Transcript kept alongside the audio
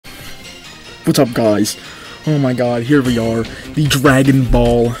What's up, guys? Oh my god, here we are. The Dragon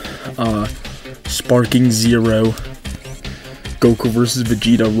Ball Sparking Zero Goku vs.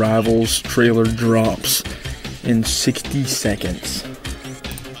 Vegeta Rivals trailer drops in 60 seconds.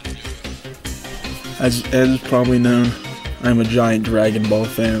 As probably known, I'm a giant Dragon Ball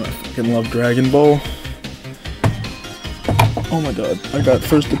fan. I fucking love Dragon Ball. Oh my god, I got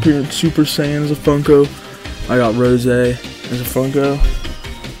first appearance Super Saiyan as a Funko. I got Rose as a Funko.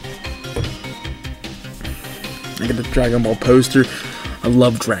 I got the Dragon Ball poster. I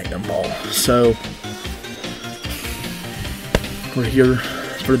love Dragon Ball. So, we're here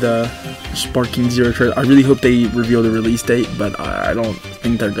for the Sparking Zero trailer. I really hope they reveal the release date, but I don't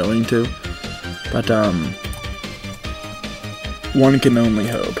think they're going to. But, one can only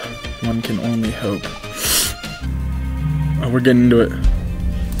hope. One can only hope. Oh, we're getting into it.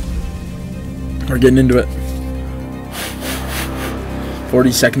 We're getting into it.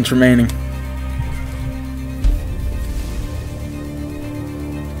 40 seconds remaining.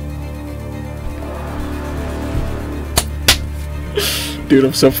 Dude,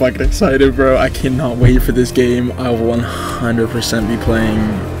 I'm so fucking excited, bro. I cannot wait for this game. I will 100% be playing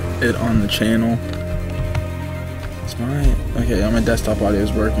it on the channel. Is my... Okay, yeah, my desktop audio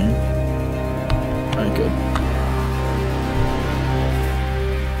is working. Alright, good.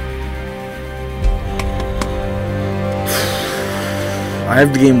 I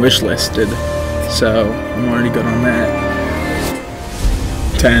have the game wish listed, so I'm already good on that.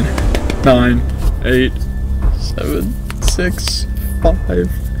 10, 9, 8, 7, 6, 5,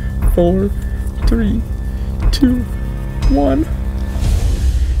 4, 3, 2, 1.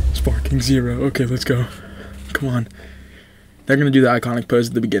 Sparking Zero. Okay, let's go. Come on. They're gonna do the iconic pose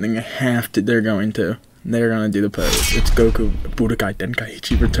at the beginning. They're going to. They're gonna do the pose. It's Goku Budokai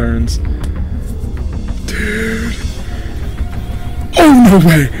Tenkaichi returns. Dude. Oh, no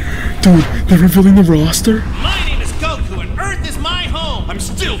way! Dude, they're revealing the roster? My name is Goku and Earth is my home! I'm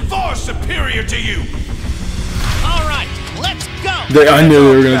still far superior to you! Alright, let's go! I knew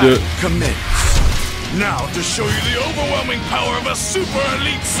they were gonna do it. Commence. Now to show you the overwhelming power of a super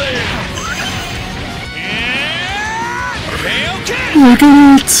elite Saiyan! Okay! Look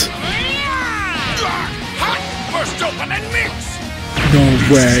at it! Burst open and mix! No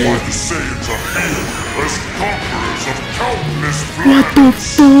way. Why the Saiyans are hailed as conquerors of countless What the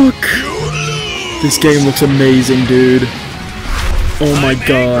fuck? You lose! This game looks amazing, dude. Oh my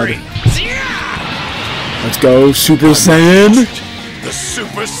god. Let's go, Super Saiyan. The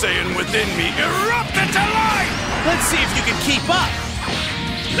Super Saiyan within me erupted to life! Let's see if you can keep up!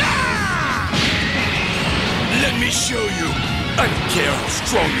 Let me show you. I don't care how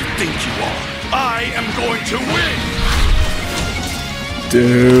strong you think you are. I am going to win!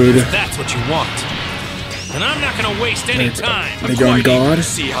 Dude. That's what you want. And I'm not gonna waste any time. They going God?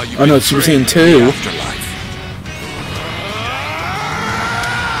 See how you Oh no, it's Super Saiyan 2.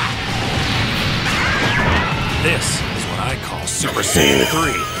 This is what I call Super Saiyan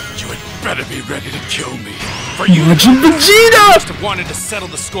 3. You had better be ready to kill me. For You you Majin Vegeta! Must have wanted to settle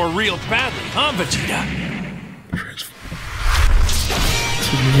the score real badly, huh, Vegeta? 2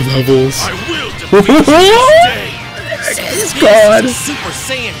 levels. I will defeat you this day. He's God. Super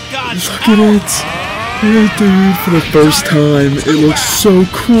Saiyan God. Look at it. Yeah, dude, for the first time. It looks so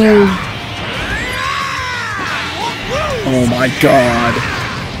cool. Oh my god.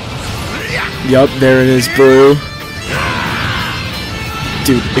 Yup, there it is, bro.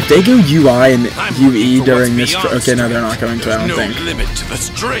 Dude, if they go UI and UE during this... Okay, no, they're not going to, I don't think. No limit to the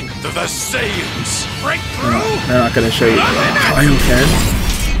strength of the Saiyans. Breakthrough. They're not going to show you Kaioken.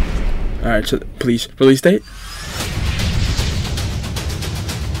 Alright, so please, release date?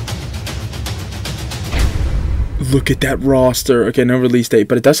 Look at that roster. Okay, no release date,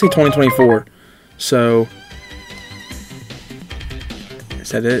 but it does say 2024. So, is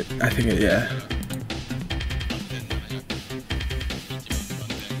that it? I think it, yeah.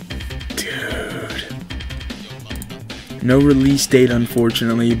 Dude. No release date,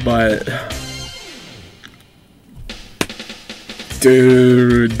 unfortunately, but...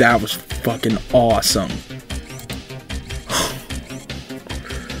 Dude, that was fucking awesome.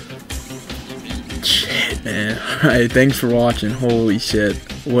 Shit, man. Alright, thanks for watching. Holy shit.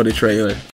 What a trailer.